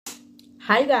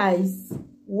Hi guys,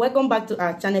 welcome back to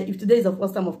our channel. If today is the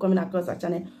first time of coming across our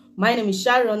channel, my name is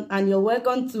Sharon and you're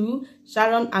welcome to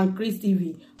Sharon and Chris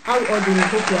TV. How are you all doing? I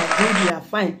hope you are good, you are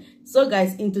fine. So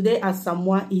guys, in today as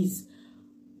Samoa is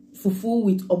fufu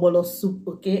with ogbono soup,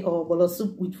 okay, or ogbono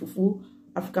soup with fufu,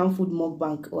 African food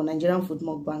mukbang or Nigerian food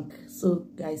mukbang. So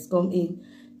guys, come in,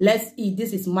 let's eat.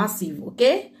 This is massive,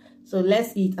 okay? So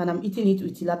let's eat, and I'm eating it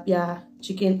with tilapia,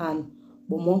 chicken and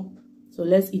bomo. So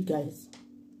let's eat, guys.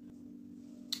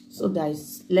 So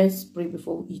guys, let's pray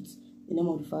before we eat. In the name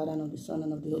of the Father, and of the Son,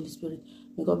 and of the Holy Spirit.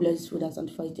 May God bless this food and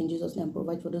sanctify it in Jesus' name.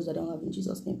 Provide for those that don't have in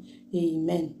Jesus' name.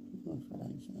 Amen.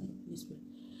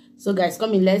 So guys,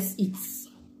 come in, let's eat.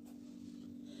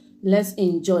 Let's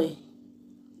enjoy.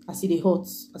 I see the hot.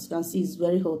 As you can see, it's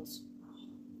very hot.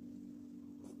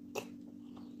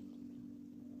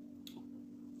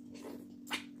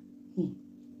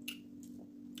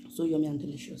 So yummy and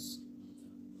delicious.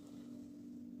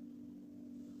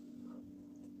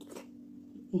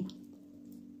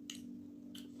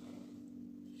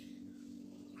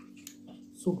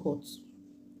 So hot.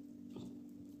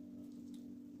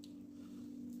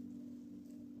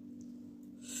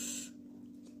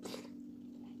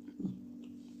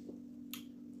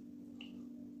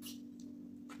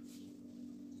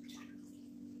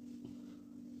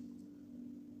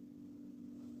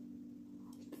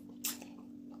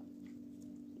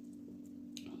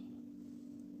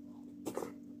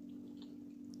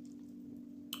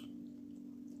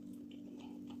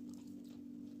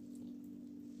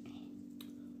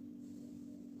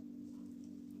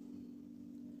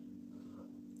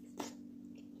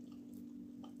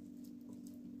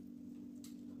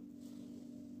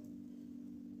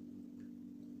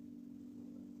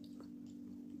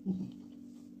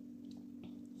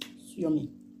 It's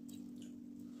yummy.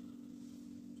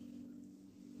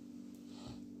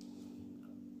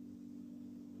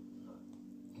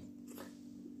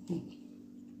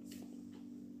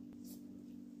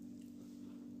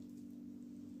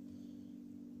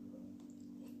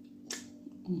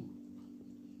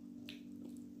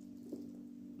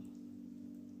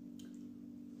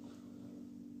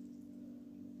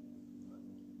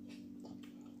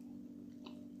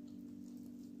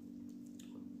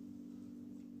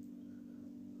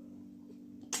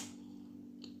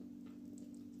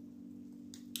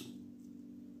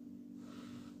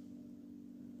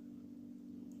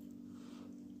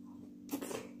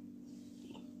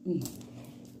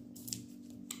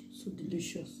 So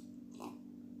delicious.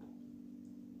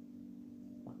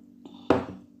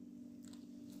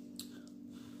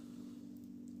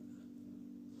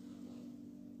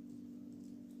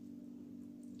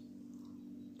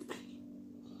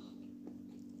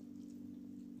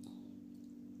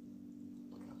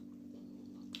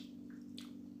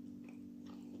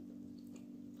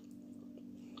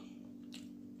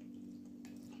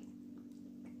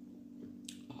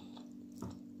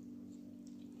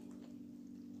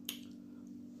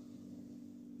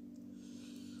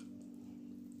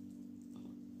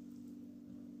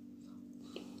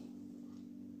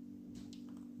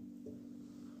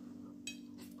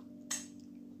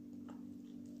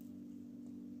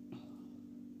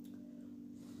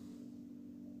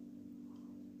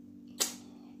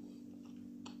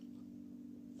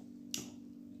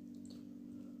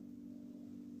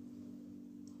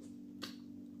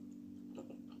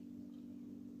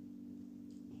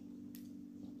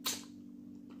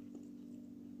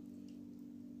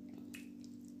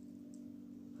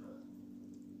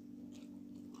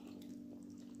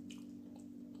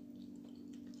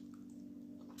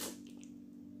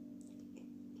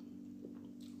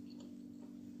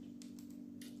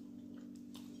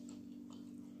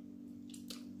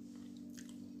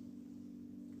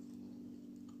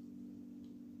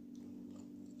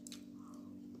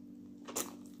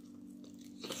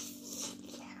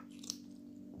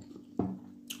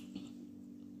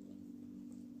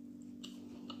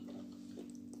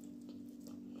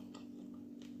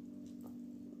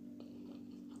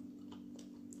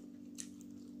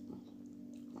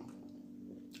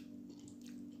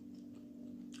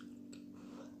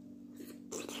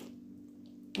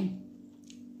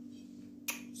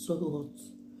 So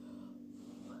hot.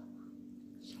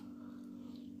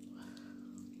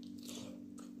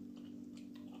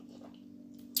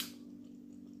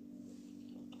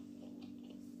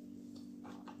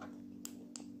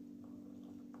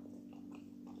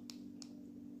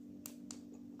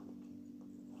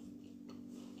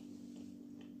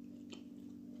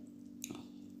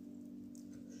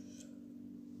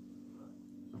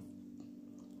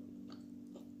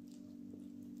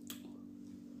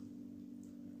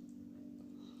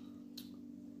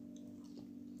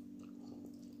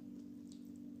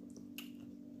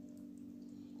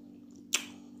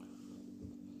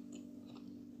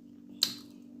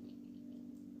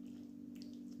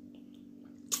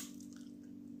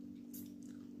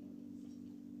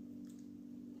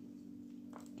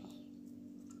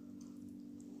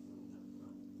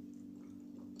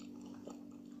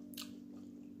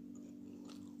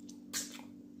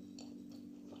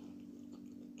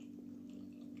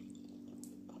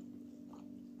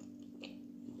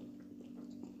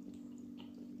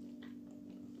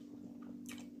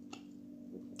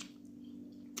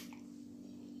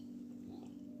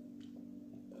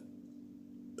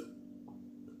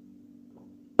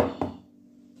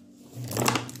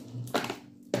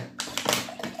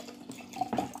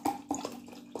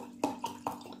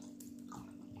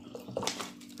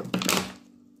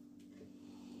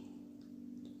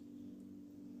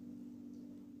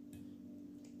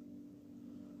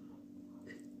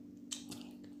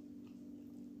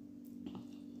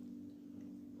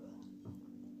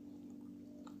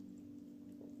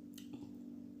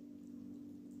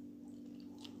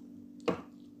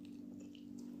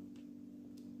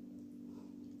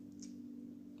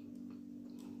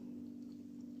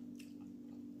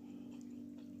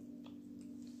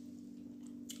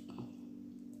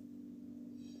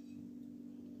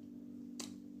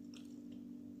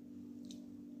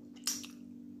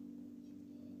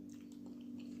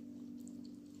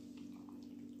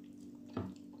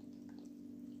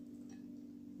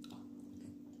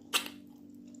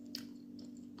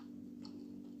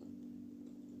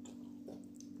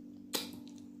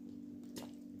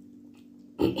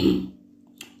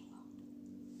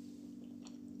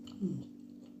 This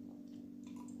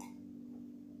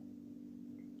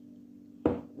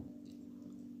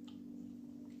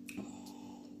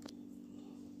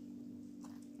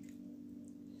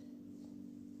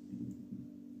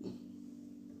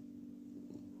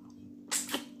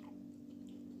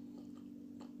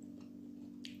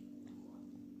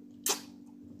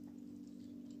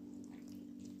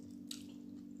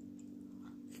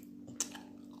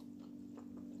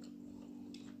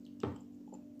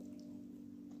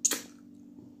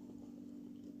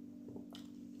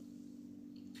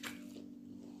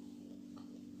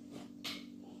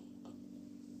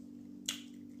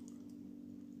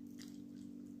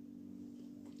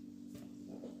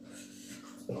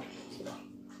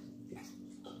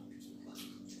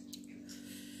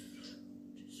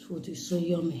food is so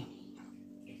yummy.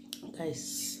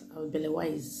 Guys, I'll be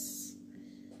wise.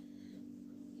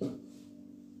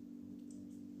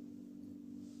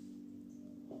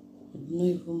 No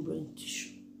even bring tissue.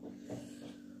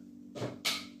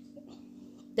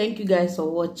 Thank you guys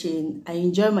for watching. I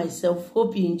enjoy myself.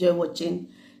 Hope you enjoy watching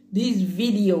this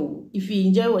video. If you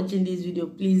enjoy watching this video,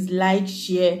 please like,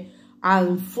 share,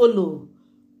 and follow.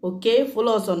 Okay,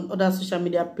 follow us on other social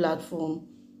media platforms.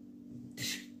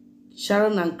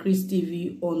 Sharon and Chris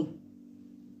TV on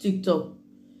TikTok,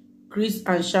 Chris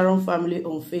and Sharon Family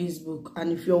on Facebook,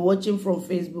 and if you're watching from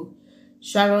Facebook,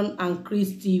 Sharon and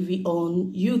Chris TV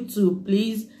on YouTube.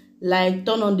 Please like,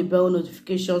 turn on the bell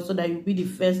notification so that you'll be the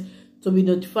first to be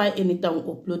notified anytime we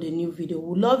upload a new video.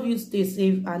 We love you. Stay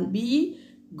safe and be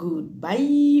good.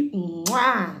 Bye.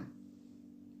 Mwah.